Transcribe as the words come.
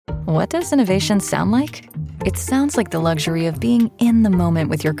What does innovation sound like? It sounds like the luxury of being in the moment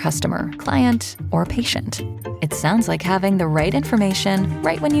with your customer, client, or patient. It sounds like having the right information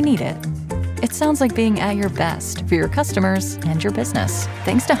right when you need it. It sounds like being at your best for your customers and your business.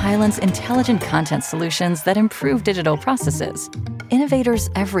 Thanks to Hyland's intelligent content solutions that improve digital processes, innovators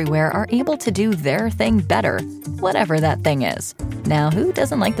everywhere are able to do their thing better, whatever that thing is. Now, who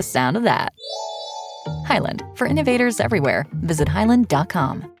doesn't like the sound of that? Hyland, for innovators everywhere. Visit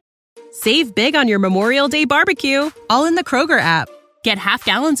hyland.com. Save big on your Memorial Day barbecue, all in the Kroger app. Get half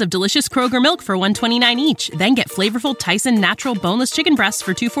gallons of delicious Kroger milk for $1.29 each. Then get flavorful Tyson natural boneless chicken breasts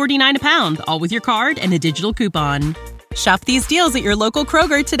for $2.49 a pound, all with your card and a digital coupon. Shop these deals at your local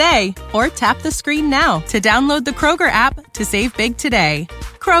Kroger today, or tap the screen now to download the Kroger app to save big today.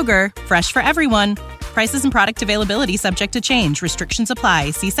 Kroger, fresh for everyone. Prices and product availability subject to change. Restrictions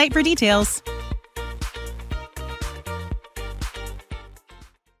apply. See site for details.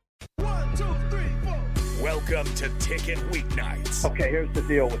 Welcome to Ticket Weeknights. Okay, here's the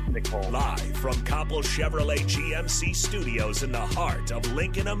deal with Nicole. Live from Copple Chevrolet GMC Studios in the heart of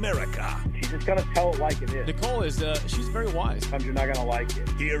Lincoln, America. She's just going to tell it like it is. Nicole is, she's very wise. Sometimes you're not going to like it.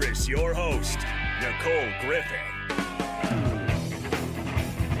 Here is your host, Nicole Griffin.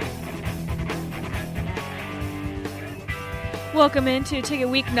 Welcome into Ticket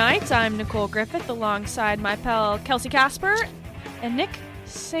Weeknights. I'm Nicole Griffith alongside my pal Kelsie Casper and Nick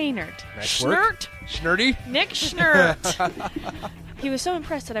Sainert. Nice work. Schnurty? Nick Schnurt. He was so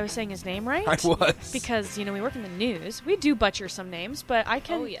impressed that I was saying his name right. I was. Because, we work in the news. We do butcher some names, but I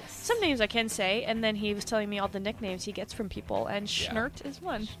can... Oh, yes. Some names I can say, and then he was telling me all the nicknames he gets from people, and Schnurt is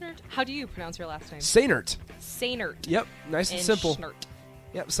one. Schnurt. How do you pronounce your last name? Sainert. Sainert. Yep, nice and simple. Schnurt.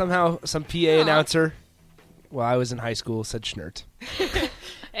 Yep, somehow some PA announcer, while I was in high school, said Schnurt.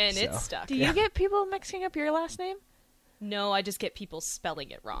 And it stuck. Do you get people mixing up your last name? No, I just get people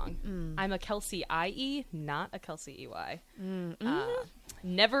spelling it wrong. I'm a Kelsie IE, not a Kelsie EY.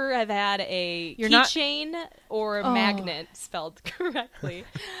 Never have had a keychain or a magnet spelled correctly.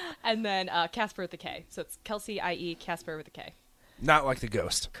 And then Casper with a K. So it's Kelsie IE, Casper with a K. Not like the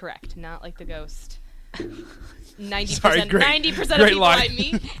ghost. Correct. Not like the ghost. 90% of people I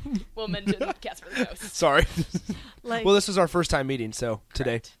meet will mention Casper the Ghost. Sorry. Well, this was our first time meeting, so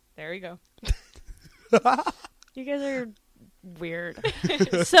today. Correct. There you go. You guys are weird.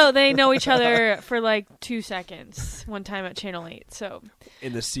 So they know each other for like 2 seconds one time at Channel 8. So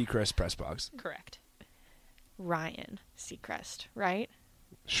in the Seacrest press box. Correct. Ryan Seacrest, right?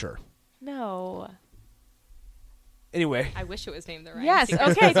 Sure. No. Anyway. I wish it was named the Ryan Yes,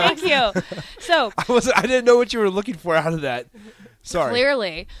 Seacrest. okay, thank you. So I didn't know what you were looking for out of that. Sorry.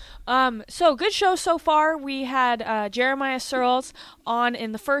 Clearly. So good show so far. We had Jeremiah Searles on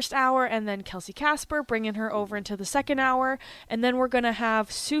in the first hour, and then Kelsie Casper bringing her over into the second hour, and then we're gonna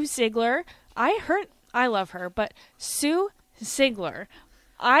have Sue Ziegler. I love her, but Sue Ziegler.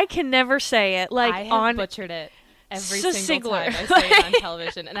 I can never say it. I have butchered it every single time I say it on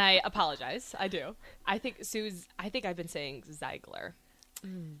television, and I apologize. I do. I think I've been saying Ziegler,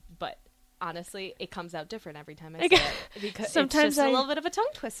 but honestly, it comes out different every time I say it because sometimes it's just a little bit of a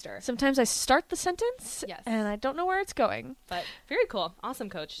tongue twister. Sometimes I start the sentence, and I don't know where it's going. But very cool, awesome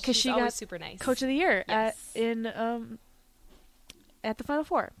coach. Because she always got super nice. Coach of the Year at the Final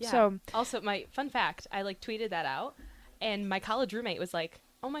Four. Yeah. So also, my fun fact, I tweeted that out, and my college roommate was like,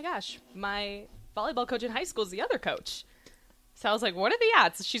 "Oh my gosh, my volleyball coach in high school is the other coach." So I was like, what are the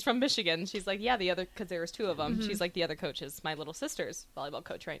odds? She's from Michigan. She's like, yeah, the other, because there was 2 of them. Mm-hmm. She's like, the other coach is my little sister's volleyball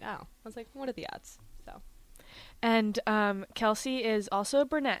coach right now. I was like, what are the odds? So, and Kelsie is also a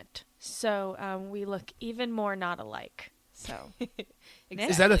brunette. So we look even more not alike. So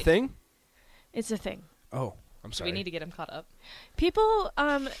exactly. Is that a thing? It's a thing. Oh, I'm sorry. Do we need to get him caught up? People,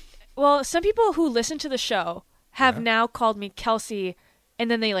 some people who listen to the show have now called me Kelsie,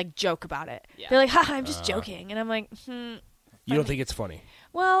 and then they joke about it. Yeah. They're like, haha, I'm just joking. And I'm like, You don't think it's funny?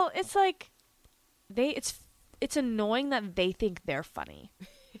 Well, it's like it's annoying that they think they're funny.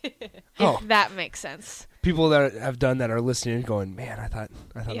 If that makes sense. People that have done that are listening and going, man, I thought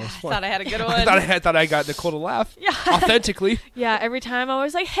that was fun. I thought I had a good one. I thought I got Nicole to laugh authentically. Yeah, every time I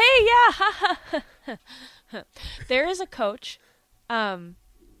was like, hey, yeah. There is a coach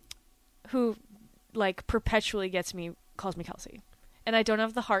who perpetually calls me Kelsie. And I don't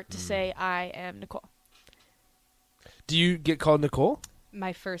have the heart to say I am Nicole. Do you get called Nicole?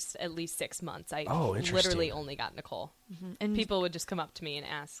 My first at least 6 months, I literally only got Nicole. Mm-hmm. And people would just come up to me and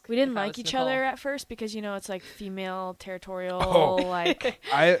ask. We didn't like each other at first because it's female territorial,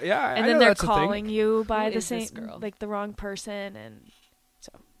 and then they're calling you by the same the wrong person, and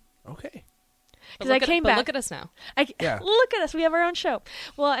so. Okay. Because I came back. Look at us now. Yeah. Look at us. We have our own show.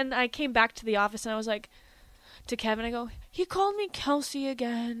 Well, and I came back to the office and I was like, to Kevin, I go, he called me Kelsie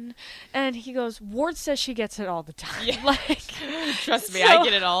again. And he goes, Ward says she gets it all the time. Yeah. Like, Trust me, so, I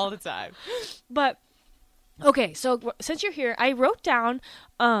get it all the time. But, okay, so since you're here, I wrote down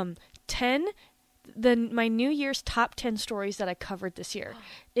 10 my New Year's top 10 stories that I covered this year.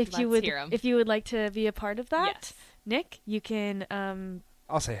 If you would like to be a part of that, yes. Nick, you can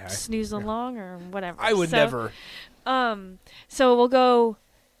I'll say hi. snooze along or whatever. I would never. So we'll go,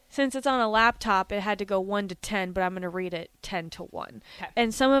 since it's on a laptop, it had to go 1 to 10, but I'm going to read it 10 to 1. Okay.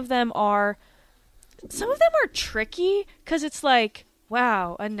 And some of them are tricky because it's like,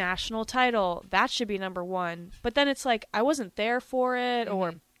 wow, a national title, that should be number 1. But then it's like, I wasn't there for it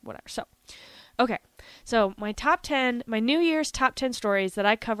or whatever. So, okay. So my New Year's top 10 stories that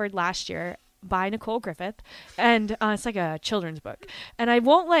I covered last year by Nicole Griffith. And it's like a children's book. And I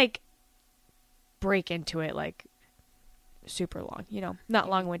won't like break into it like super long, not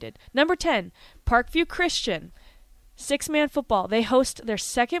long-winded. Number 10, Parkview Christian, 6-man football. They host their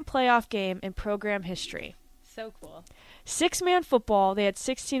second playoff game in program history. So cool. 6-man football. They had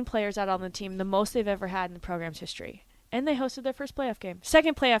 16 players out on the team, the most they've ever had in the program's history. And they hosted their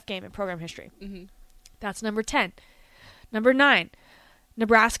second playoff game in program history. Mm-hmm. That's number 10. Number 9,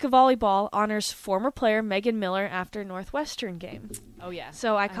 Nebraska volleyball honors former player Megan Miller after Northwestern game. Oh, yeah.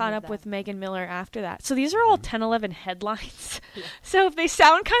 So I caught up with Megan Miller after that. So these are all 10-11 headlines. Yeah. So if they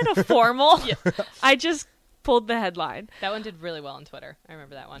sound kind of formal, I just pulled the headline. That one did really well on Twitter. I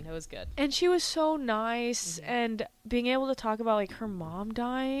remember that one. It was good. And she was so nice. Mm-hmm. And being able to talk about like her mom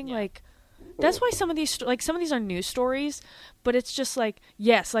dying, like that's why some of these are news stories, but it's just like,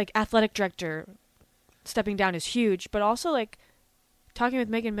 yes, like athletic director stepping down is huge, but also like talking with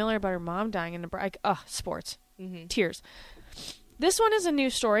Megan Miller about her mom dying in like, sports. Mm-hmm. Tears. This one is a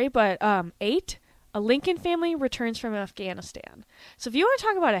news story, but 8, a Lincoln family returns from Afghanistan. So if you want to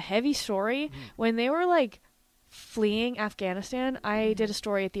talk about a heavy story, when they were like fleeing Afghanistan, I did a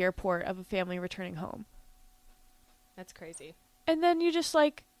story at the airport of a family returning home. That's crazy. And then you just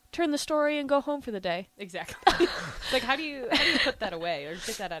like turn the story and go home for the day. Exactly. Like how do you put that away or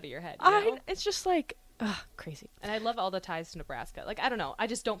get that out of your head? It's just like crazy. And I love all the ties to Nebraska. Like I don't know, I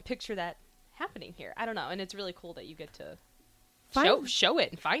just don't picture that happening here. I don't know, and it's really cool that you get to show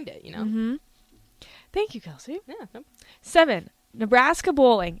it and find it. Mm-hmm. Thank you, Kelsie. Yeah. No. 7, Nebraska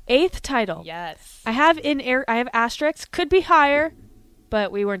bowling, 8th title. Yes. I have asterisks. Could be higher,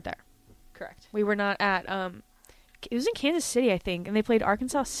 but we weren't there. Correct. We were not at. It was in Kansas City, I think, and they played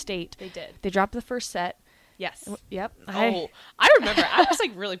Arkansas State. They did. They dropped the first set. Yes. Yep. I remember. I was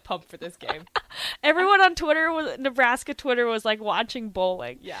like really pumped for this game. Everyone on Nebraska Twitter was like watching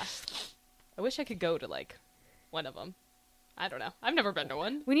bowling. Yeah. I wish I could go to like one of them. I don't know. I've never been to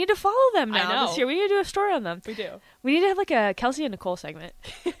one. We need to follow them now this year. We need to do a story on them. We do. We need to have like a Kelsie and Nicole segment.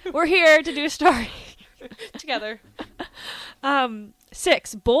 We're here to do a story. Together.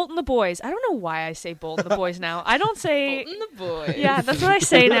 6, Bolt and the Boys. I don't know why I say Bolt and the Boys now. I don't say... Bolt and the Boys. Yeah, that's what I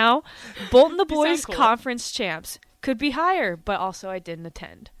say now. Bolt and the Boys cool. conference champs. Could be higher, but also I didn't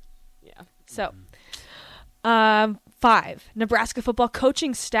attend. Yeah. So, 5, Nebraska football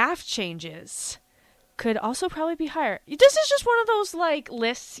coaching staff changes. Could also probably be higher. This is just one of those like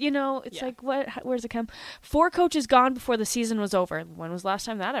lists, it's like, where's it come? 4 coaches gone before the season was over. When was the last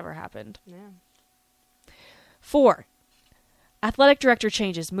time that ever happened? Yeah. 4, athletic director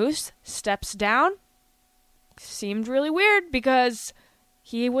changes. Moose steps down. Seemed really weird because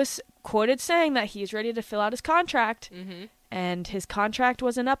he was quoted saying that he's ready to fill out his contract. Mm-hmm. And his contract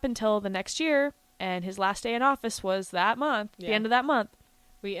wasn't up until the next year. And his last day in office was that month, the end of that month.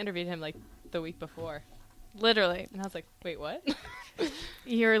 We interviewed him like the week before. Literally. And I was like, wait, what?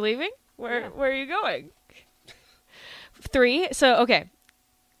 You're leaving? Where are you going? 3. So, okay.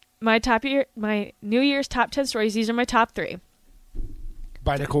 My New Year's top 10 stories. These are my top 3.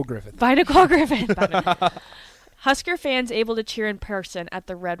 By Nicole Griffith. Husker fans able to cheer in person at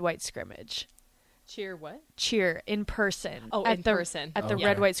the red-white scrimmage. Cheer what? Cheer in person. Oh, in person. At the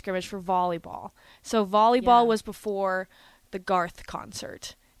red-white scrimmage for volleyball. So volleyball was before the Garth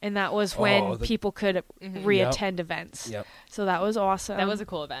concert. And that was when people could re-attend events. Yep. So that was awesome. That was a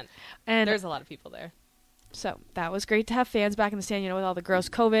cool event. And there's a lot of people there. So that was great to have fans back in the stand, with all the gross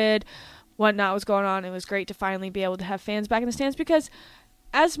COVID, whatnot was going on. It was great to finally be able to have fans back in the stands because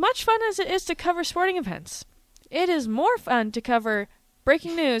as much fun as it is to cover sporting events, it is more fun to cover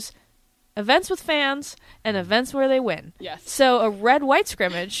breaking news, events with fans, and events where they win. Yes. So a red-white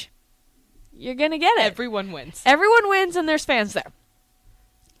scrimmage, you're going to get it. Everyone wins. Everyone wins and there's fans there.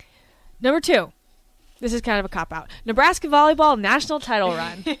 Number 2, This is kind of a cop-out. Nebraska volleyball national title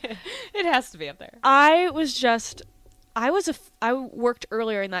run. It has to be up there. I worked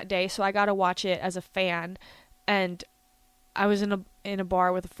earlier in that day, so I got to watch it as a fan, and I was in a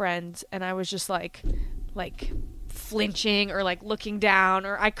bar with friends, and I was just like flinching or like looking down,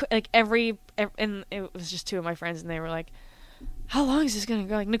 or I could like and it was just two of my friends, and they were like, "How long is this gonna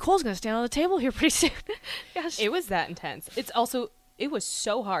go?" Like, Nicole's gonna stand on the table here pretty soon. Gosh. It was that intense. It was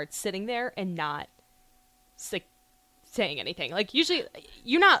so hard sitting there and not like saying anything. Like, usually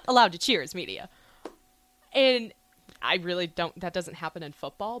you're not allowed to cheer as media, and I really don't. That doesn't happen in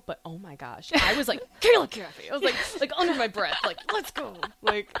football. But oh my gosh, I was like, Kayla Caffey. I was like under my breath, like, let's go.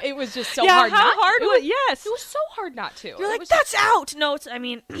 Like, it was just so hard. How hard was? Yes, it was so hard not to. You're like, that's out. No, it's. I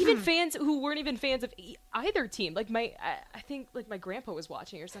mean, even fans who weren't even fans of either team. Like I think like my grandpa was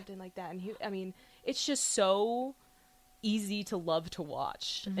watching or something like that, and it's just so easy to love to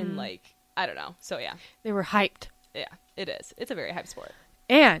watch, and like, I don't know. So yeah, they were hyped. Yeah, it is. It's a very hype sport.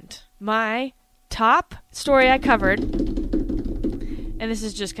 And my top story I covered, and this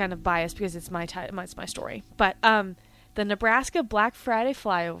is just kind of biased because it's my story, but the Nebraska Black Friday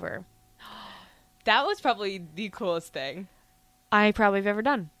flyover. That was probably the coolest thing I probably have ever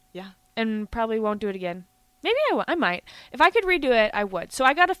done. Yeah. And probably won't do it again. Maybe I might. If I could redo it, I would. So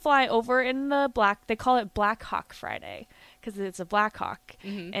I got to fly over in they call it Black Hawk Friday because it's a Black Hawk,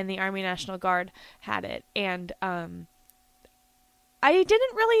 and the Army National Guard had it. And I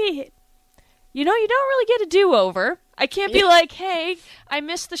didn't really, you don't really get a do-over. I can't be like, hey, I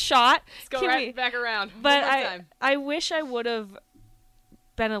missed the shot. Let's go back around. But I wish I would have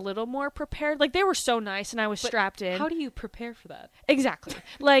been a little more prepared. Like, they were so nice, and I was strapped in. How do you prepare for that? Exactly.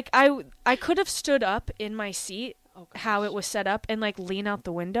 Like, I could have stood up in my seat, how it was set up, and like lean out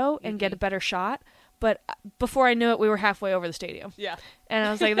the window and get a better shot. But before I knew it, we were halfway over the stadium. Yeah. And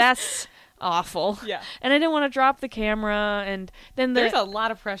I was like, that's awful. Yeah. And I didn't want to drop the camera, and then there's a lot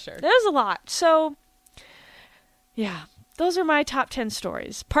of pressure. There's a lot. So, yeah. Those are my top 10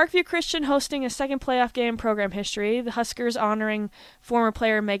 stories. Parkview Christian hosting a second playoff game in program history. The Huskers honoring former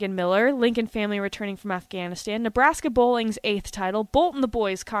player Megan Miller. Lincoln family returning from Afghanistan. Nebraska bowling's 8th title. Bolton the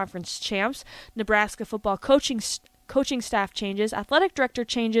boys conference champs. Nebraska football coaching staff changes. Athletic director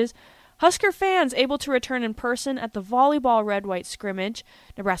changes. Husker fans able to return in person at the volleyball red-white scrimmage.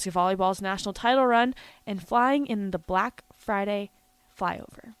 Nebraska volleyball's national title run. And flying in the Black Friday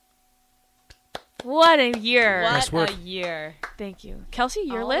flyover. What a year. What a year. Thank you. Kelsie,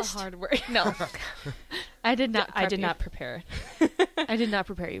 your All list? The hard work. No. I did not prepare. I did not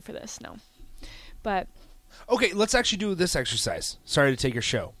prepare you for this, no. But Okay, let's actually do this exercise. Sorry to take your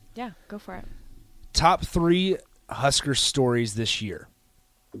show. yeah, go for it. Top 3 Husker stories this year.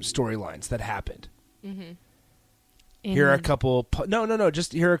 Storylines that happened. Here are a couple...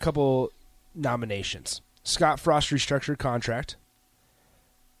 Just here are a couple nominations. Scott Frost restructured contract.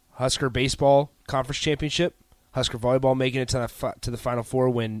 Husker baseball conference championship. Husker volleyball making it to the Final Four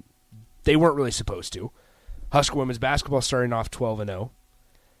when they weren't really supposed to. Husker women's basketball starting off 12-0.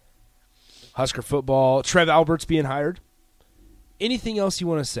 Husker football. Trev Alberts being hired. Anything else you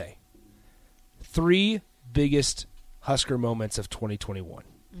want to say? 3 biggest Husker moments of 2021.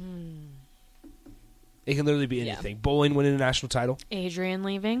 It can literally be anything. Bowling winning a national title. Adrian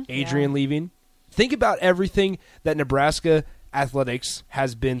leaving. Leaving. Think about everything that Nebraska athletics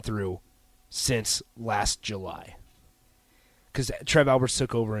has been through since last July. Because Trev Alberts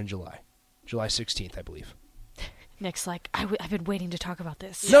took over in July 16th, I believe. Nick's like, I've been waiting to talk about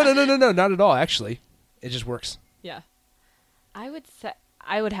this. No, not at all, actually. It just works. Yeah. I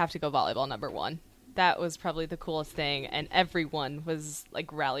would have to go volleyball number 1. That was probably the coolest thing, and everyone was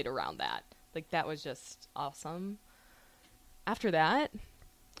like rallied around that. Like, that was just awesome. After that,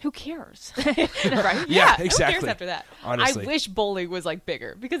 who cares? Right? Yeah, exactly. Who cares after that? Honestly. I wish bowling was like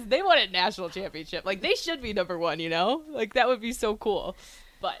bigger because they won a national championship. Like, they should be number 1, you know? Like, that would be so cool.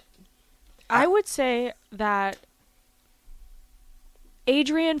 But I would say that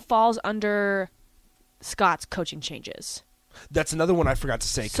Adrian falls under Scott's coaching changes. That's another one I forgot to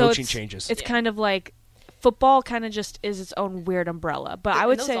say. So coaching changes. It's kind of like football kind of just is its own weird umbrella. But I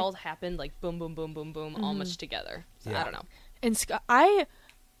would those say all happened like boom, boom, boom, boom, boom, all much together. So I don't know. And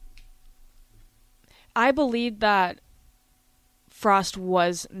I believe that Frost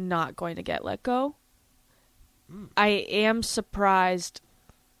was not going to get let go. I am surprised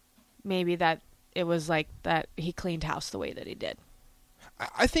maybe that it was like that he cleaned house the way that he did.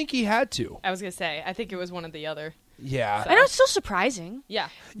 I think he had to. I was going to say, I think it was one or the other. Yeah. I know it's still surprising. Yeah.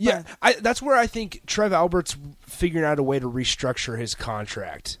 Yeah, that's where I think Trev Alberts figuring out a way to restructure his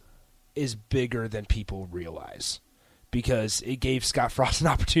contract is bigger than people realize because it gave Scott Frost an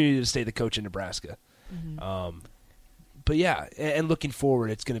opportunity to stay the coach in Nebraska. But yeah, and looking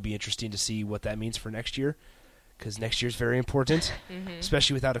forward, it's going to be interesting to see what that means for next year, because next year is very important,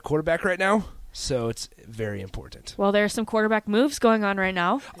 especially without a quarterback right now. So it's very important. Well, there's some quarterback moves going on right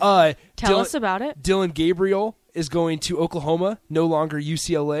now. Tell us about it. Dylan Gabriel is going to Oklahoma, no longer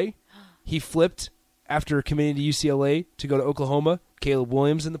UCLA. He flipped after committing to UCLA to go to Oklahoma. Caleb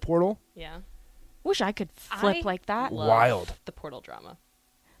Williams in the portal. Yeah. Wish I could flip like that. Wild. The portal drama.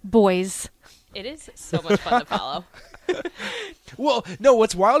 Boys. It is so much fun to follow. Well, no,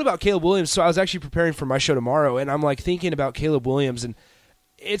 what's wild about Caleb Williams, so I was actually preparing for my show tomorrow, and I'm like thinking about Caleb Williams, and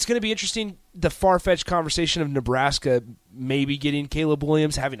it's going to be interesting, the far-fetched conversation of Nebraska maybe getting Caleb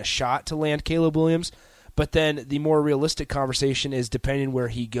Williams, having a shot to land Caleb Williams, but then the more realistic conversation is, depending where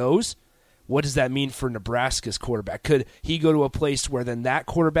he goes, what does that mean for Nebraska's quarterback? Could he go to a place where then that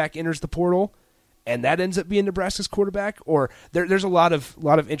quarterback enters the portal, and that ends up being Nebraska's quarterback? Or there's a lot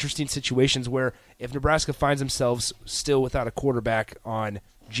of interesting situations where if Nebraska finds themselves still without a quarterback on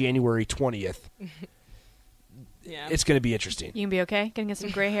January 20th, it's going to be interesting. You can be okay? Gonna get some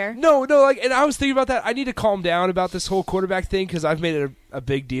gray hair? No, and I was thinking about that. I need to calm down about this whole quarterback thing because I've made it a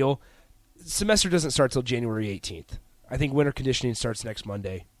big deal. Semester doesn't start till January 18th. I think winter conditioning starts next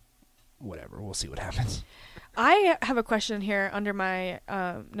Monday. Whatever, we'll see what happens. I have a question here under my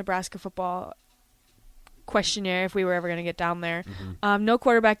Nebraska football questionnaire, if we were ever going to get down there. No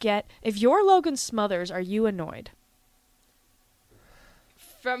quarterback yet. If you're Logan Smothers, are you annoyed?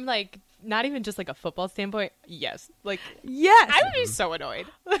 From not even just a football standpoint, yes. Yes. I would be so annoyed.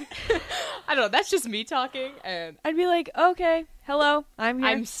 I don't know. That's just me talking, and I'd be like, okay, hello, I'm here.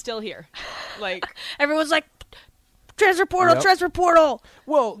 I'm still here. Everyone's like, transfer portal.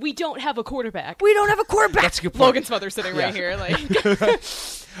 Well, we don't have a quarterback. That's a good point. Logan Smothers sitting right here.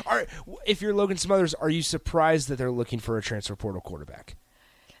 All right, if you're Logan Smothers, are you surprised that they're looking for a transfer portal quarterback?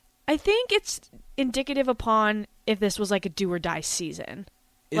 I think it's indicative upon if this was a do or die season.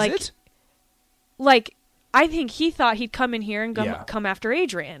 Is it? I think he thought he'd come in here and come after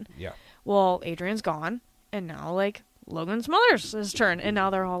Adrian. Yeah. Well, Adrian's gone, and now Logan Smothers' turn, and now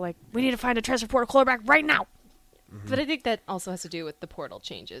they're all we need to find a transfer portal quarterback right now. But I think that also has to do with the portal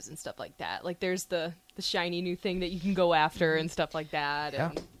changes and stuff like that. There's the shiny new thing that you can go after and stuff like that.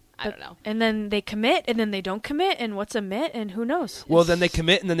 Yeah. And I don't know. And then they commit, and then they don't commit, and what's a mitt, and who knows? Well, then they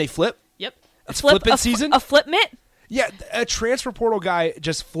commit, and then they flip. Yep. It's flipping season? A flip mitt? Yeah, a transfer portal guy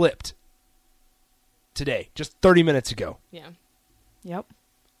just flipped today, just 30 minutes ago. Yeah. Yep.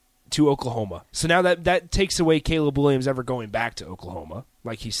 To Oklahoma. So now that takes away Caleb Williams ever going back to Oklahoma.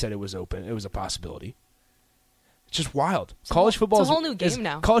 Like he said, it was open. It was a possibility. It's just wild. College football it's a whole new game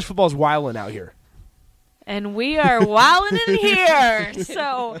now. College football is wilding out here. And we are wilding in here.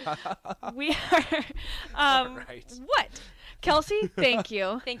 So we are. Right. What? Kelsie, thank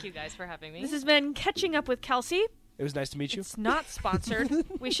you. Thank you guys for having me. This has been Catching Up with Kelsie. It was nice to meet you. It's not sponsored.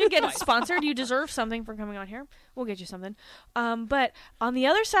 We should get it sponsored. You deserve something for coming on here. We'll get you something. But on the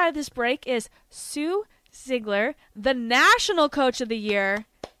other side of this break is Sue Ziegler, the National Coach of the Year.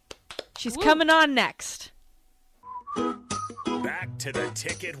 She's coming on next. Back to the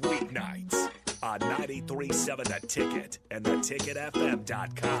Ticket weeknights on 93.7 The Ticket and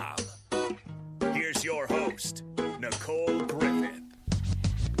theticketfm.com. Here's your host, Nicole Griffith.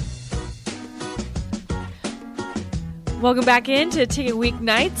 Welcome back into Ticket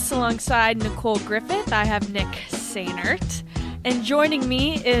Weeknights alongside Nicole Griffith. I have Nick Sainert. And joining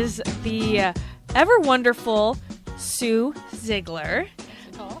me is the ever wonderful Sue Ziegler.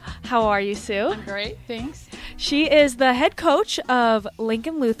 How are you, Sue? I'm great, thanks. She is the head coach of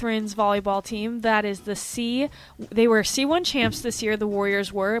Lincoln Lutheran's volleyball team. That is they were C1 champs this year, the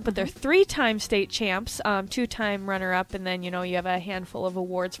Warriors were, but they're 3-time state champs, 2-time runner-up, and then, you have a handful of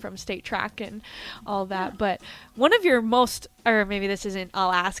awards from state track and all that. But one of your most, or maybe this isn't,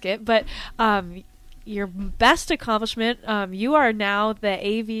 I'll ask it, but your best accomplishment, you are now the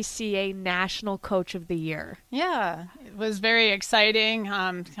AVCA National Coach of the Year. Yeah, it was very exciting,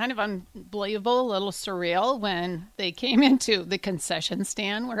 kind of unbelievable, a little surreal when they came into the concession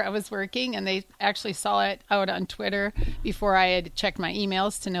stand where I was working, and they actually saw it out on Twitter before I had checked my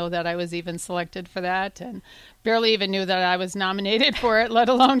emails to know that I was even selected for that, and barely even knew that I was nominated for it, let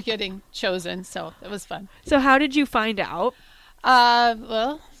alone getting chosen, so it was fun. So how did you find out?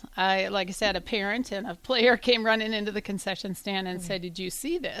 Like I said, a parent and a player came running into the concession stand and said, "Did you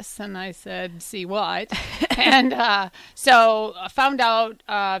see this?" And I said, "See what?" And so I found out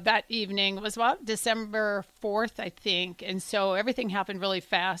that evening. It was about December 4th, I think. And so everything happened really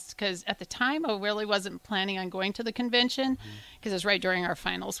fast because at the time I really wasn't planning on going to the convention because it was right during our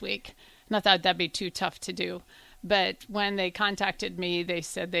finals week. And I thought that'd be too tough to do. But when they contacted me, they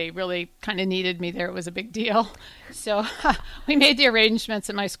said they really kind of needed me there. It was a big deal. So we made the arrangements,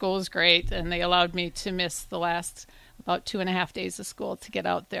 and my school was great, and they allowed me to miss the last about 2.5 days of school to get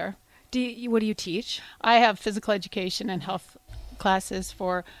out there. What do you teach? I have physical education and health classes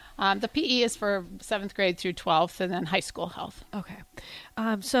for the PE is for 7th grade through 12th, and then high school health. Okay.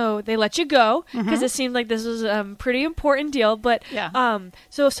 So they let you go because it seemed like this was a pretty important deal. But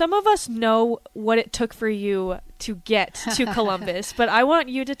so some of us know what it took for you to get to Columbus, but I want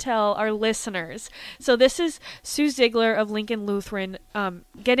you to tell our listeners. So this is Sue Ziegler of Lincoln Lutheran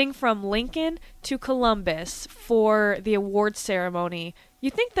getting from Lincoln to Columbus for the awards ceremony. You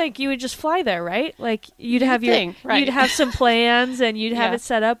think like you would just fly there, right? Like you'd have you'd have some plans and you'd have it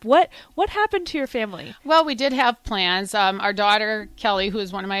set up. What happened to your family? Well, we did have plans. Our daughter Kelly, who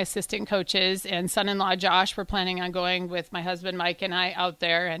is one of my assistant coaches, and son-in-law Josh were planning on going with my husband Mike and I out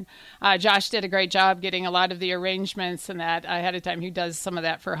there. And Josh did a great job getting a lot of the arrangements and that ahead of time. He does some of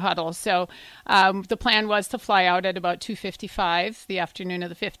that for Huddle. So the plan was to fly out at about 2:55 the afternoon of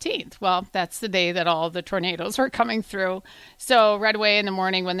the 15th. Well, that's the day that all the tornadoes were coming through. So right away in the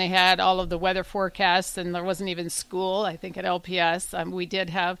morning when they had all of the weather forecasts and there wasn't even school, I think at LPS, we did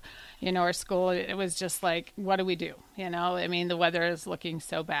have, our school. It was just like, what do we do? I mean, the weather is looking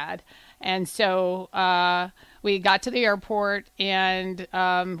so bad. And so we got to the airport and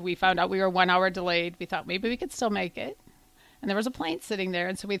we found out we were 1 hour delayed. We thought maybe we could still make it. And there was a plane sitting there.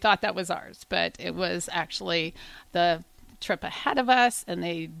 And so we thought that was ours, but it was actually the trip ahead of us, and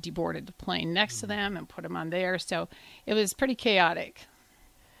they deboarded the plane next to them and put them on there. So it was pretty chaotic.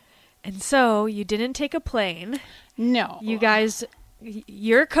 And so you didn't take a plane. No. You guys,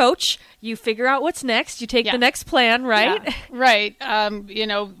 you're a coach. You figure out what's next. You take the next plan, right? Yeah. Right.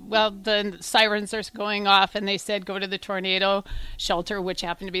 Well, the sirens are going off, and they said go to the tornado shelter, which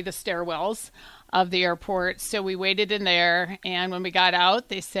happened to be the stairwells of the airport. So we waited in there, and when we got out,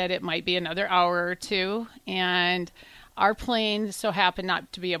 they said it might be another hour or two, and our plane so happened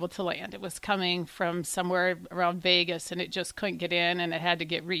not to be able to land. It was coming from somewhere around Vegas, and it just couldn't get in, and it had to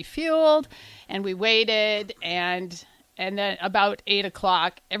get refueled. And we waited, and then about 8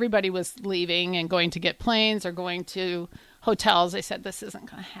 o'clock, everybody was leaving and going to get planes or going to hotels. They said, this isn't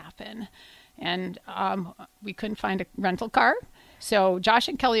going to happen. And we couldn't find a rental car. So Josh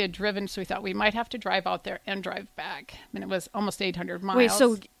and Kelly had driven, so we thought we might have to drive out there and drive back. And it was almost 800 miles. Wait,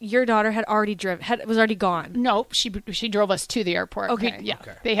 so your daughter had already was already gone? No, she drove us to the airport. Okay. Yeah.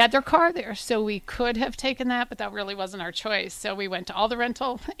 Okay. They had their car there, so we could have taken that, but that really wasn't our choice. So we went to all the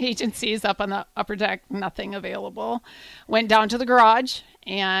rental agencies up on the upper deck, nothing available. Went down to the garage,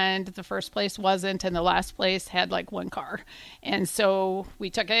 and the first place wasn't, and the last place had like one car. And so we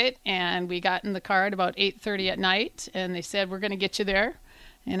took it, and we got in the car at about 8:30 at night, and they said, we're going to get you there,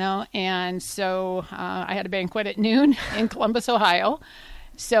 and so I had a banquet at noon in Columbus, Ohio.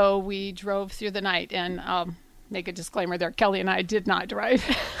 So we drove through the night, and make a disclaimer there, Kelly and I did not drive.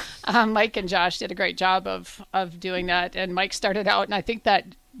 Mike and Josh did a great job of doing that, and Mike started out, and I think that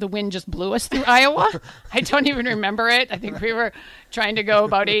the wind just blew us through Iowa. I don't even remember it. I think we were trying to go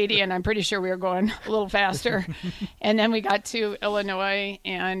about 80, and I'm pretty sure we were going a little faster. And then we got to Illinois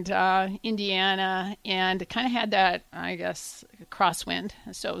and Indiana, and kind of had that, I guess, crosswind.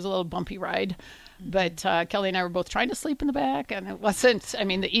 So it was a little bumpy ride. But Kelly and I were both trying to sleep in the back, and it wasn't,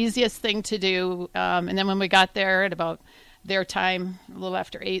 the easiest thing to do. And then when we got there at about their time, a little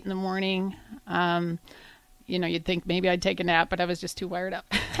after 8 in the morning, you'd think maybe I'd take a nap, but I was just too wired up.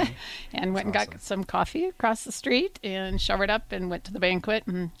 And went and got some coffee across the street and showered up and went to the banquet,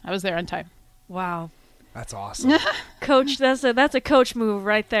 and I was there on time. Wow. That's awesome. Coach, that's a coach move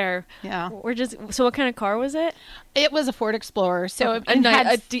right there. Yeah. So what kind of car was it? It was a Ford Explorer. So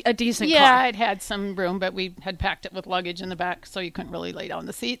a decent car. Yeah, it had some room, but we had packed it with luggage in the back, so you couldn't really lay down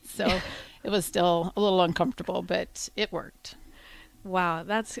the seats. So it was still a little uncomfortable, but it worked. Wow,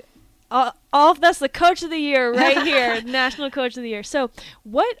 that's the coach of the year right here, National Coach of the Year. So,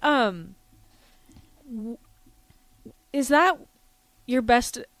 what is that your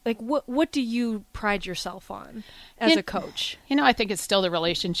best? Like, what do you pride yourself on as a coach? I think it's still the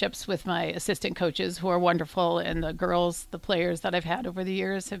relationships with my assistant coaches, who are wonderful, and the players that I've had over the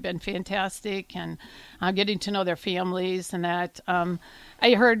years have been fantastic, and getting to know their families, and that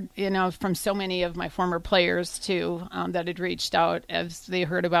I heard, from so many of my former players too, that had reached out as they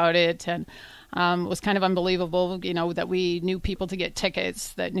heard about it, and it was kind of unbelievable, that we knew people to get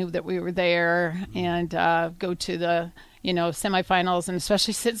tickets, that knew that we were there, and go to the semifinals, and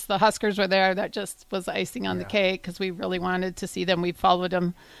especially since the Huskers were there, that just was icing on the cake, because we really wanted to see them. We followed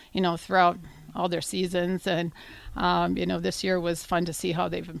them, throughout all their seasons. And, this year was fun to see how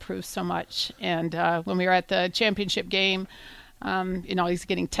they've improved so much. And when we were at the championship game, he's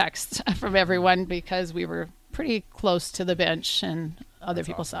getting texts from everyone because we were pretty close to the bench and other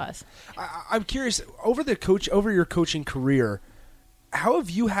people saw us. I'm curious, over your coaching career, how have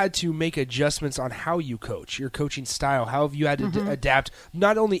you had to make adjustments on how you coach, your coaching style? How have you had to adapt,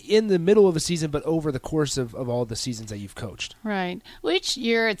 not only in the middle of a season, but over the course of all the seasons that you've coached? Right. Well, each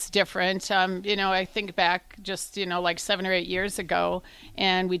year it's different. I think back just, like 7 or 8 years ago,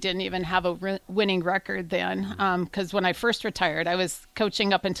 and we didn't even have a winning record then. Because when I first retired, I was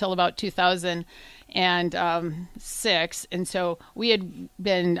coaching up until about 2006, and so we had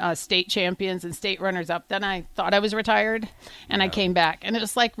been state champions and state runners-up. Then I thought I was retired, and I came back, and it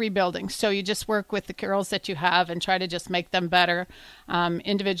was like rebuilding. So you just work with the girls that you have and try to just make them better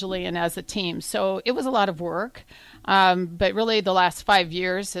individually and as a team. So it was a lot of work, but really the last 5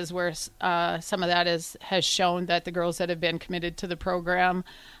 years is where some of that has shown that the girls that have been committed to the program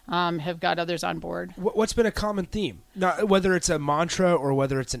have got others on board. What's been a common theme? Now, whether it's a mantra or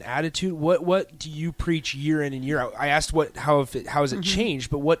whether it's an attitude, what do you preach year in and year out? I asked how has it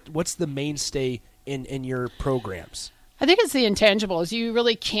changed, but what's the mainstay in your programs? I think it's the intangibles. You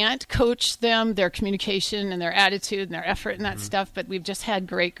really can't coach them, their communication and their attitude and their effort and that stuff, but we've just had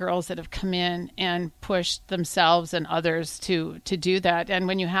great girls that have come in and pushed themselves and others to do that. And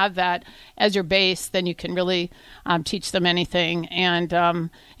when you have that as your base, then you can really teach them anything. And,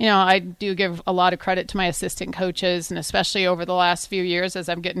 I do give a lot of credit to my assistant coaches, and especially over the last few years as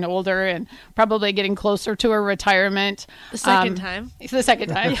I'm getting older and probably getting closer to a retirement. The second time.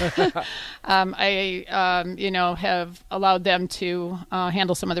 I have allowed them to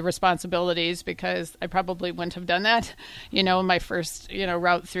handle some of the responsibilities, because I probably wouldn't have done that, my first,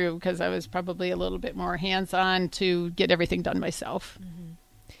 route through, because I was probably a little bit more hands-on to get everything done myself. Mm-hmm.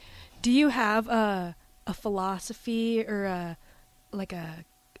 Do you have a philosophy or a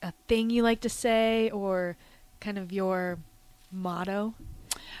thing you like to say, or kind of your motto?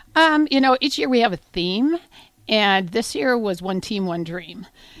 Each year we have a theme. And this year was One Team, One Dream.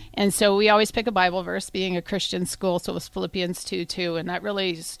 And so we always pick a Bible verse, being a Christian school, so it was Philippians 2:2, and that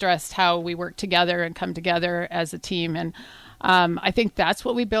really stressed how we work together and come together as a team. And I think that's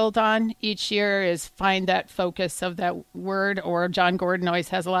what we build on each year, is find that focus of that word. Or John Gordon always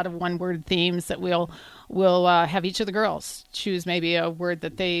has a lot of one-word themes that we'll have each of the girls choose maybe a word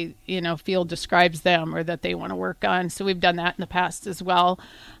that they, feel describes them or that they want to work on. So we've done that in the past as well.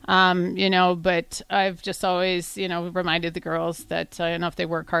 But I've just always, reminded the girls that, if they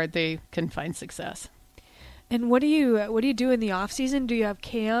work hard, they can find success. And what do you do in the off season? Do you have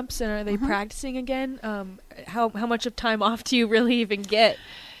camps, and are they practicing again? How much of time off do you really even get?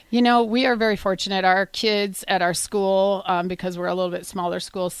 We are very fortunate. Our kids at our school, because we're a little bit smaller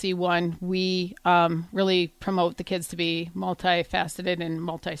school, C1, we really promote the kids to be multifaceted and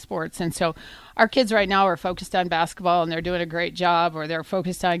multi-sports. And so our kids right now are focused on basketball, and they're doing a great job, or they're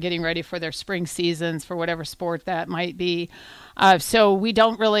focused on getting ready for their spring seasons for whatever sport that might be. So we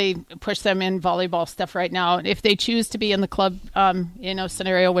don't really push them in volleyball stuff right now. If they choose to be in the club,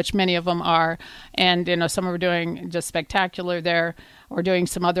 scenario, which many of them are, and, some are doing just spectacular there, or doing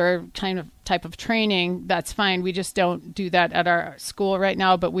some other type of training, that's fine. We just don't do that at our school right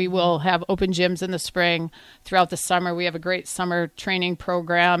now, but we will have open gyms in the spring. Throughout the summer, we have a great summer training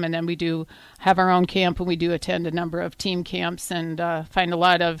program, and then we do have our own camp, and we do attend a number of team camps, and find a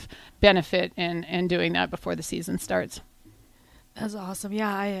lot of benefit in doing that before the season starts. That's awesome.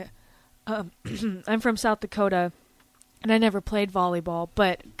 Yeah, I'm from South Dakota, and I never played volleyball,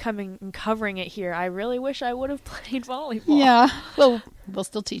 but coming and covering it here, I really wish I would have played volleyball. Yeah, well, we'll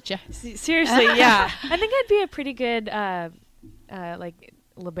still teach you. Seriously, yeah. I think I'd be a pretty good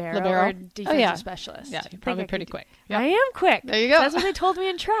libero or defensive specialist. Yeah, you're probably pretty quick. Yep. I am quick. There you go. That's what they told me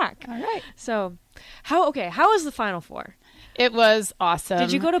in track. All right. So, how was the Final Four? It was awesome.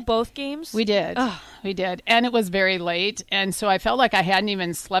 Did you go to both games? We did. Oh. We did. And it was very late. And so I felt like I hadn't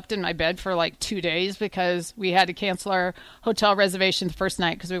even slept in my bed for like 2 days, because we had to cancel our hotel reservation the first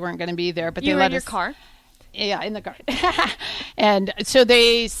night because we weren't going to be there. But you they were let in your us, car? Yeah, in the car. And so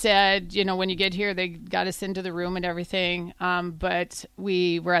they said, when you get here, they got us into the room and everything. But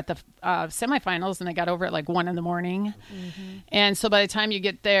we were at the semifinals, and they got over at like 1 a.m. Mm-hmm. And so by the time you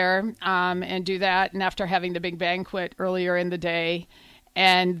get there and do that, and after having the big banquet earlier in the day,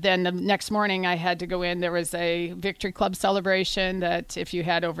 and then the next morning I had to go in, there was a Victory Club celebration that if you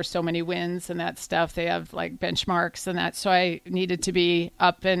had over so many wins and that stuff, they have like benchmarks and that. So I needed to be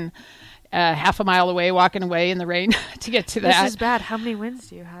up and half a mile away, walking away in the rain to get to that. This is bad. How many wins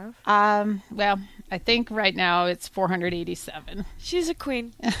do you have? Well, I think right now it's 487. She's a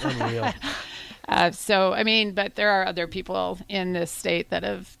queen. Unreal. But there are other people in this state that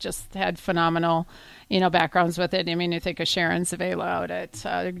have just had phenomenal, backgrounds with it. I mean, you think of Sharon Zavela out at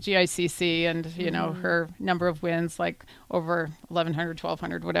GICC and, her number of wins, like over 1,100,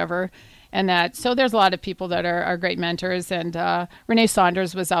 1,200, whatever. And so there's a lot of people that are great mentors. And Renee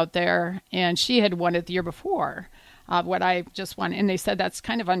Saunders was out there, and she had won it the year before, what I just won. And they said that's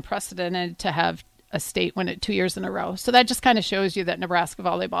kind of unprecedented to have a state win it 2 years in a row. So that just kind of shows you that Nebraska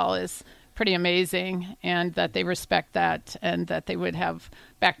volleyball is pretty amazing, and that they respect that, and that they would have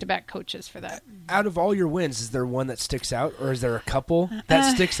back-to-back coaches for that. Out of all your wins, is there one that sticks out, or is there a couple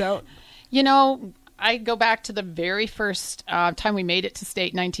that sticks out? I go back to the very first time we made it to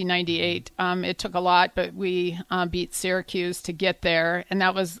state, 1998. It took a lot, but we beat Syracuse to get there, and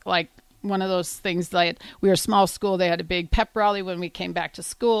that was like one of those things. Like, we were a small school. They had a big pep rally when we came back to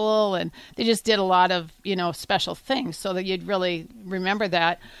school, and they just did a lot of special things, so that you'd really remember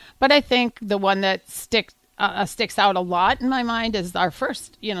that. But I think the one that sticks out a lot in my mind is our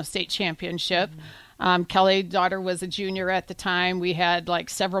first state championship. Kelly, daughter, was a junior at the time. We had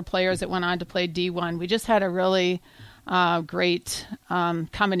several players that went on to play D1. We just had a really great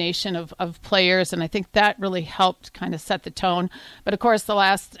combination of players, and I think that really helped kind of set the tone. But of course, the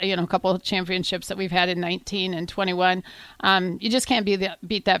last couple of championships that we've had in 19 and 21, you just can't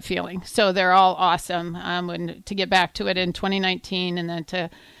beat that feeling. So they're all awesome. To get back to it in 2019, and then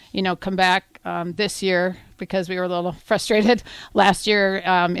to come back this year, because we were a little frustrated last year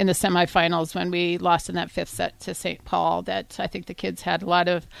in the semifinals when we lost in that fifth set to St. Paul. That I think the kids had a lot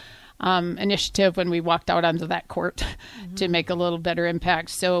of initiative when we walked out onto that court to make a little better impact.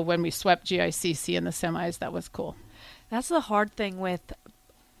 So when we swept GICC in the semis, that was cool. That's the hard thing with,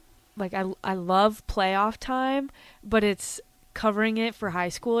 I love playoff time, but it's covering it for high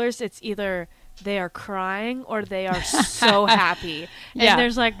schoolers. It's either they are crying or they are so happy. And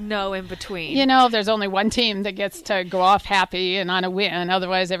there's no in between. There's only one team that gets to go off happy and on a win.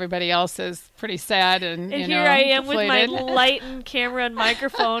 Otherwise, everybody else is pretty sad. And here I am deflated. With my light and camera and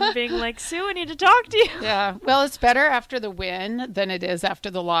microphone being like, Sue, I need to talk to you. Yeah. Well, it's better after the win than it is after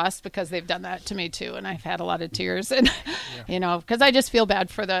the loss, because they've done that to me too. And I've had a lot of tears. And, because I just feel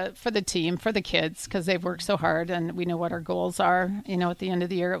bad for the team, for the kids, because they've worked so hard, and we know what our goals are. At the end of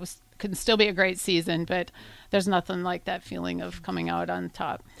the year, could still be a great season, but there's nothing like that feeling of coming out on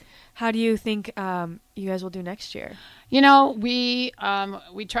top. How do you think you guys will do next year? We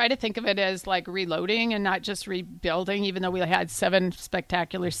try to think of it as reloading and not just rebuilding, even though we had 7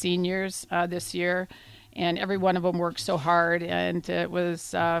 spectacular seniors this year, and every one of them worked so hard, and it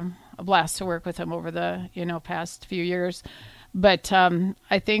was a blast to work with them over the past few years. But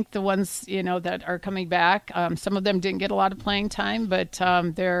I think the ones, that are coming back, some of them didn't get a lot of playing time, but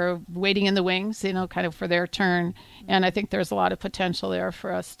they're waiting in the wings, kind of for their turn. And I think there's a lot of potential there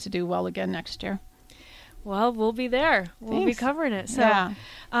for us to do well again next year. Well, we'll be there. We'll be covering it. So,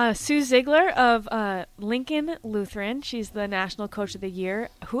 Sue Ziegler of Lincoln Lutheran, she's the National Coach of the Year.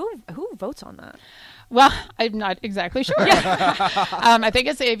 Who votes on that? Well, I'm not exactly sure. I think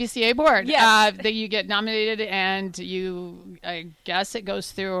it's the AVCA board. Yes. That you get nominated, and I guess it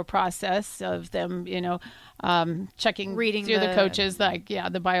goes through a process of them, checking, reading through the coaches,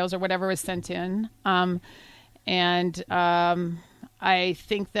 the bios or whatever was sent in. I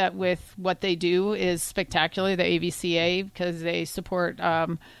think that with what they do is spectacular, the AVCA, because they support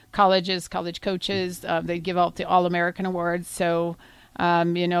colleges, college coaches. They give out the All-American Awards. So,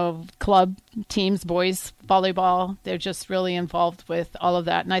 club teams, boys volleyball, they're just really involved with all of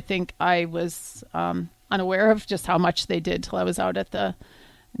that. And I think I was unaware of just how much they did till I was out at the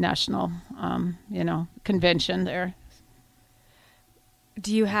national, convention there.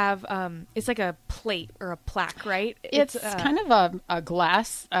 Do you have, it's like a plate or a plaque, right? It's kind of a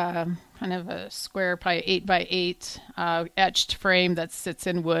glass, kind of a square, probably 8x8 etched frame that sits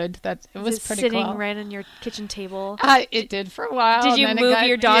in wood. It was pretty sitting cool. right on your kitchen table? It did for a while. Did you move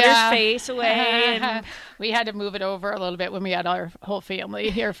your daughter's face away? And we had to move it over a little bit when we had our whole family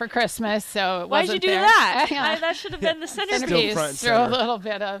here for Christmas. So why'd you do there. that? That should have been the centerpiece. Throw a little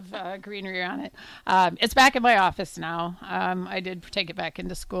bit of greenery on it. It's back in my office now. I did take it back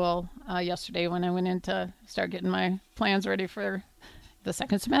into school yesterday when I went in to start getting my plans ready for the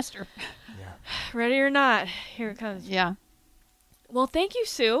second semester. Ready or not, here it comes. Yeah. Well, thank you,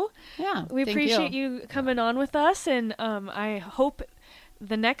 Sue. Yeah. We appreciate you coming on with us, and I hope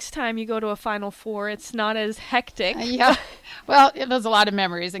the next time you go to a Final Four, it's not as hectic. Yeah. Well, it was a lot of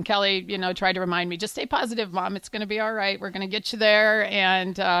memories, and Kelly, tried to remind me, just stay positive, Mom. It's going to be all right. We're going to get you there,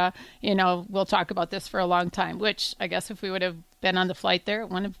 and, we'll talk about this for a long time, which I guess if we would have been on the flight there, it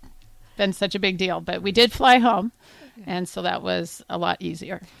wouldn't have been such a big deal. But we did fly home. And so that was a lot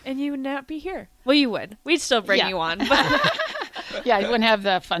easier. And you would not be here. Well, you would. We'd still bring you on. But Yeah, you wouldn't have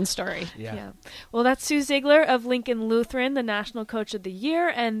the fun story. Yeah. Well, that's Sue Ziegler of Lincoln Lutheran, the National Coach of the Year,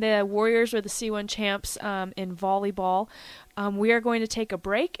 and the Warriors were the C1 champs in volleyball. We are going to take a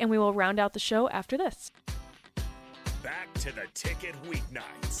break, and we will round out the show after this. Back to the Ticket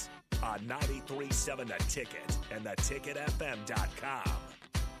weeknights on 93.7 The Ticket and theticketfm.com.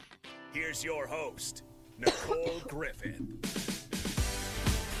 Here's your host, Nicole Griffin.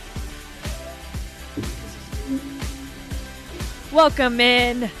 Welcome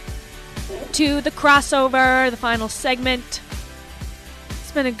in to the crossover, the final segment.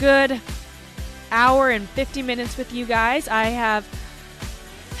 It's been a good hour and 50 minutes with you guys. I have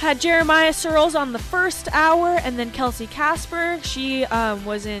had Jeremiah Searles on the first hour, and then Kelsie Casper. She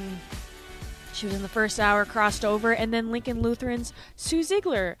was in the first hour, crossed over, and then Lincoln Lutheran's Sue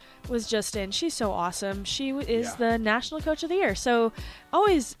Ziegler was just in. She's so awesome. She is the National Coach of the Year. So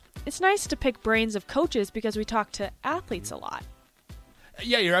always, it's nice to pick brains of coaches because we talk to athletes a lot.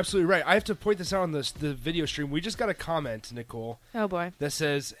 Yeah, you're absolutely right. I have to point this out on the video stream. We just got a comment, Nicole. Oh, boy. That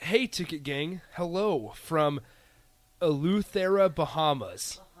says, "Hey, Ticket Gang. Hello from Eleuthera,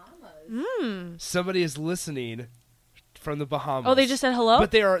 Bahamas." Somebody is listening from the Bahamas. Oh, they just said hello?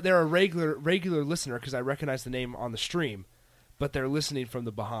 But they're a regular listener because I recognize the name on the stream. But they're listening from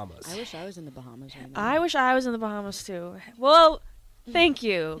the Bahamas. I wish I was in the Bahamas right now. I wish I was in the Bahamas, too. Well, thank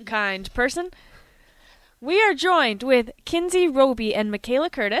you, kind person. We are joined with Kinsey Roby and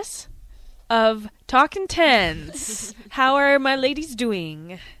Michaela Curtis of Talkin' Tens. How are my ladies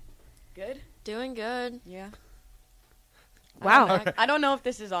doing? Good? Doing good. Yeah. Wow. I don't know if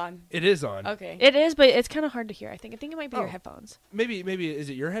this is on. It is on. Okay. It is, but it's kind of hard to hear, I think. I think it might be your headphones. Maybe is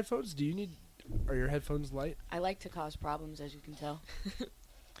it your headphones? Are your headphones light? I like to cause problems, as you can tell.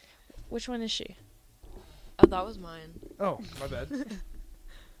 Which one is she? Oh, that was mine. Oh, my bad.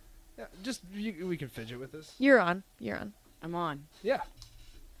 Yeah, we can fidget with this. You're on. I'm on. Yeah.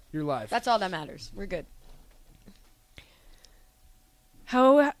 You're live. That's all that matters. We're good.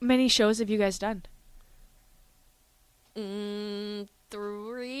 How many shows have you guys done? 3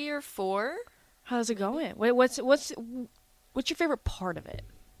 or 4. How's it going? What's your favorite part of it?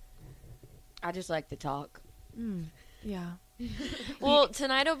 I just like to talk. Yeah. Well,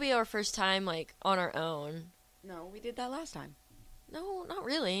 tonight will be our first time, on our own. No, we did that last time. No, not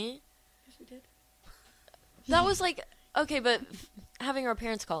really. Yes, we did. That was okay, but having our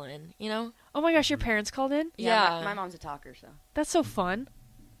parents call in, you know? Oh my gosh, your parents called in? Yeah. My mom's a talker, so. That's so fun.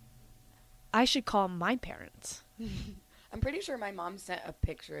 I should call my parents. I'm pretty sure my mom sent a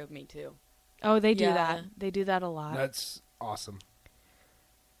picture of me, too. Oh, they do Yeah. that. They do that a lot. That's awesome.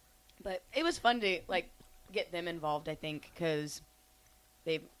 But it was fun to, get them involved, I think, because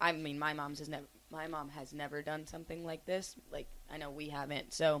my mom has never done something like this. I know we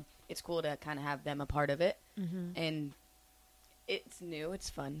haven't, so it's cool to kind of have them a part of it. Mm-hmm. And it's new, it's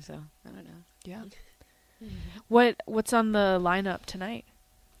fun, so I don't know. Yeah. What's on the lineup tonight?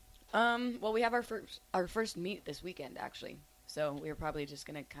 Well, we have our first meet this weekend, actually. So we're probably just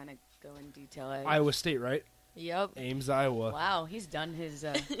gonna kind of go in detail. Iowa State, right? Yep. Ames, Iowa. Wow, he's done his.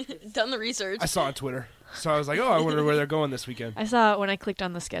 Done the research. I saw it on Twitter, so I was like, "Oh, I wonder where they're going this weekend." I saw it when I clicked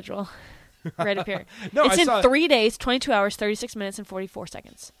on the schedule. Right up here. No, it's I in saw 3 days, 22 hours, 36 minutes, and 44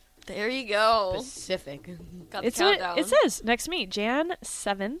 seconds. There you go. Specific. Got the It's what countdown. it says. Next meet, Jan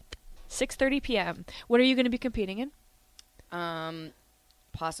 7th, 6:30 p.m. What are you going to be competing in?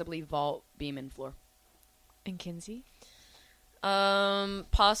 Possibly vault, beam, and floor. And Kinsey?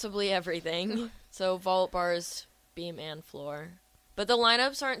 Possibly everything. So vault, bars, beam, and floor. But the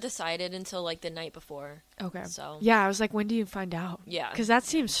lineups aren't decided until the night before. Okay. So yeah, I was like, when do you find out? Yeah. Because that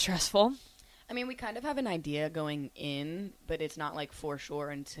seems stressful. I mean, we kind of have an idea going in, but it's not for sure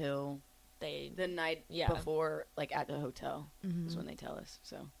until the night before, at the hotel is when they tell us.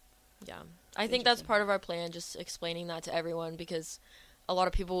 So yeah, I think that's part of our plan, just explaining that to everyone, because a lot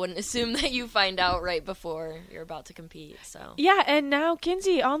of people wouldn't assume that you find out right before you're about to compete. So yeah, and now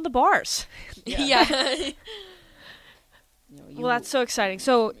Kinsey on the bars. Yeah. Well, that's so exciting.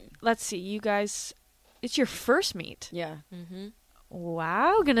 So let's see, you guys, it's your first meet. Yeah. Mm-hmm.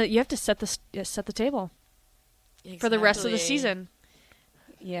 Wow, you have to set the table for the rest of the season.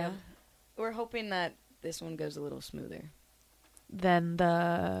 Yeah. We're hoping that this one goes a little smoother than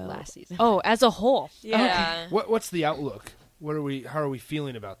the last season. Oh, as a whole. Yeah. Okay. What's the outlook? How are we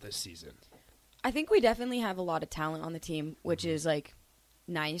feeling about this season? I think we definitely have a lot of talent on the team, which is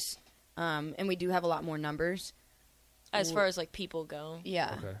nice. And we do have a lot more numbers. As far as people go.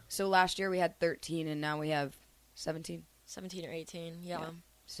 Yeah. Okay. So last year we had 13 and now we have 17. 17 or 18, yeah.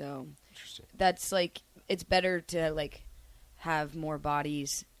 So Interesting. that's it's better to like have more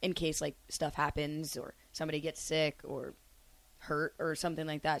bodies in case like stuff happens or somebody gets sick or hurt or something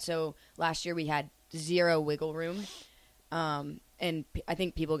like that. So last year we had 0 wiggle room, and I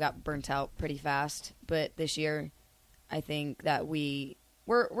think people got burnt out pretty fast. But this year, I think that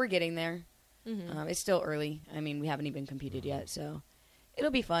we're getting there. It's still early. I mean, we haven't even competed yet, so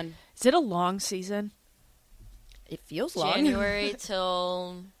it'll be fun. Is it a long season? It feels long. January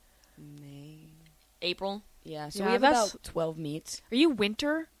till May, April. Yeah, so Yeah, we have that's- about 12 meets. Are you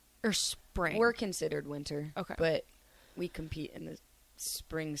winter or spring? We're considered winter. Okay. But we compete in the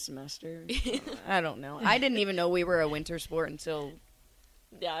spring semester. I don't know. I didn't even know we were a winter sport until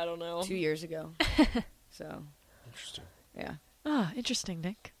Yeah, I don't know. 2 years ago. So, Interesting. yeah. Ah, interesting,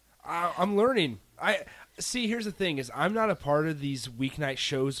 Nick. I'm learning. I see. Here's the thing: is I'm not a part of these weeknight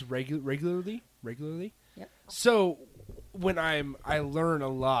shows regularly. Yep. So when I learn a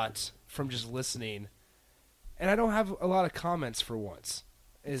lot from just listening, and I don't have a lot of comments for once.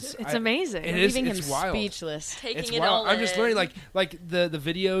 It's amazing. It We're is. leaving It's him wild. speechless. Taking It's it wild. all I'm just in. learning, like the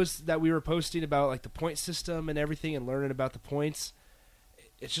videos that we were posting about like the point system and everything, and learning about the points.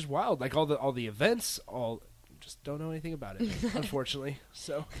 It's just wild. Like all the events, just don't know anything about it, unfortunately.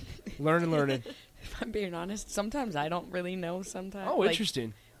 So, learning. If I'm being honest, sometimes I don't really know sometimes. Oh,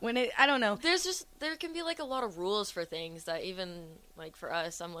 interesting. I don't know. There can be like a lot of rules for things that even like for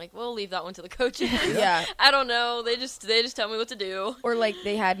us, I'm like, we'll leave that one to the coaches. Yeah. I don't know. They just tell me what to do. Or like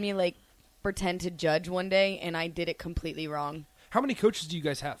they had me like pretend to judge one day and I did it completely wrong. How many coaches do you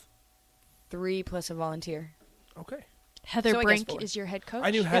guys have? 3 plus a volunteer. Okay. Heather So I guess Brink 4. is your head coach? I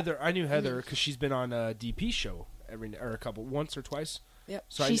knew Heather because she's been on a DP show once or twice. Yep.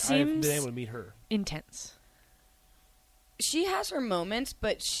 So She I've seems- been able to meet her. Intense. She has her moments,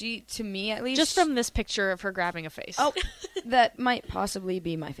 but she, to me at least, Just from this picture of her grabbing a face. Oh, that might possibly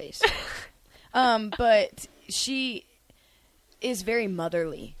be my face. But she is very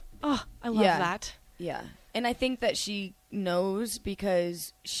motherly. Oh, I love Yeah. that. Yeah. And I think that she knows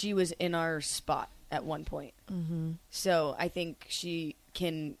because she was in our spot at one point. Mm-hmm. So I think she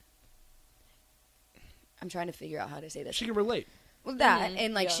can... I'm trying to figure out how to say this. She can relate. Well, that, Mhm,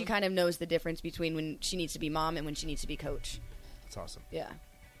 and like yeah. she kind of knows the difference between when she needs to be mom and when she needs to be coach. That's awesome. Yeah.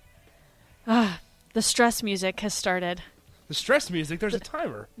 The stress music has started. The stress music, there's a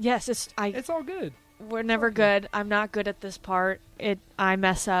timer. Yes, It's all good. we're never good. I'm not good at this part. I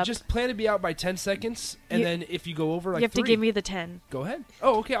mess up. Just plan to be out by 10 seconds, and You- then if you go over like you have 3, to give me the 10. Go ahead.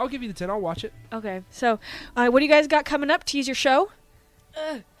 Oh, okay. I'll give you the 10. I'll watch it. Okay. So, what do you guys got coming up? Tease your show.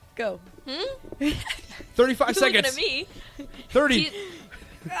 Go. 35 You're seconds. looking at me. 30.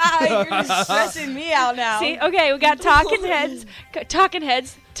 You're just stressing me out now. See, okay, we got talking heads. Talking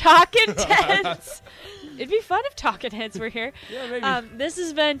heads. It'd be fun if talking heads were here. Yeah, maybe. This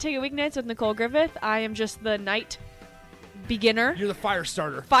has been Take a Weeknights with Nicole Griffith. I am just the night beginner. You're the fire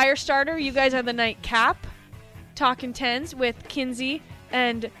starter. Fire starter. You guys are the night cap. Talking tens with Kinsey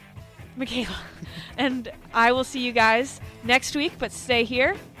and Michaela. And I will see you guys next week, but stay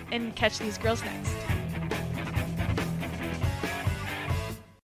here and catch these girls next.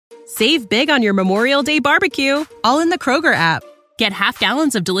 Save big on your Memorial Day barbecue, all in the Kroger app. Get half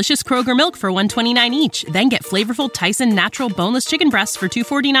gallons of delicious Kroger milk for $1.29 each. Then get flavorful Tyson natural boneless chicken breasts for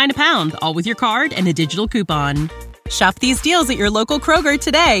 $2.49 a pound, all with your card and a digital coupon. Shop these deals at your local Kroger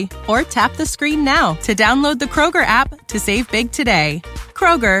today, or tap the screen now to download the Kroger app to save big today.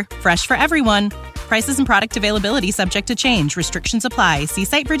 Kroger, fresh for everyone. Prices and product availability subject to change. Restrictions apply. See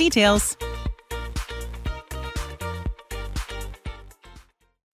site for details.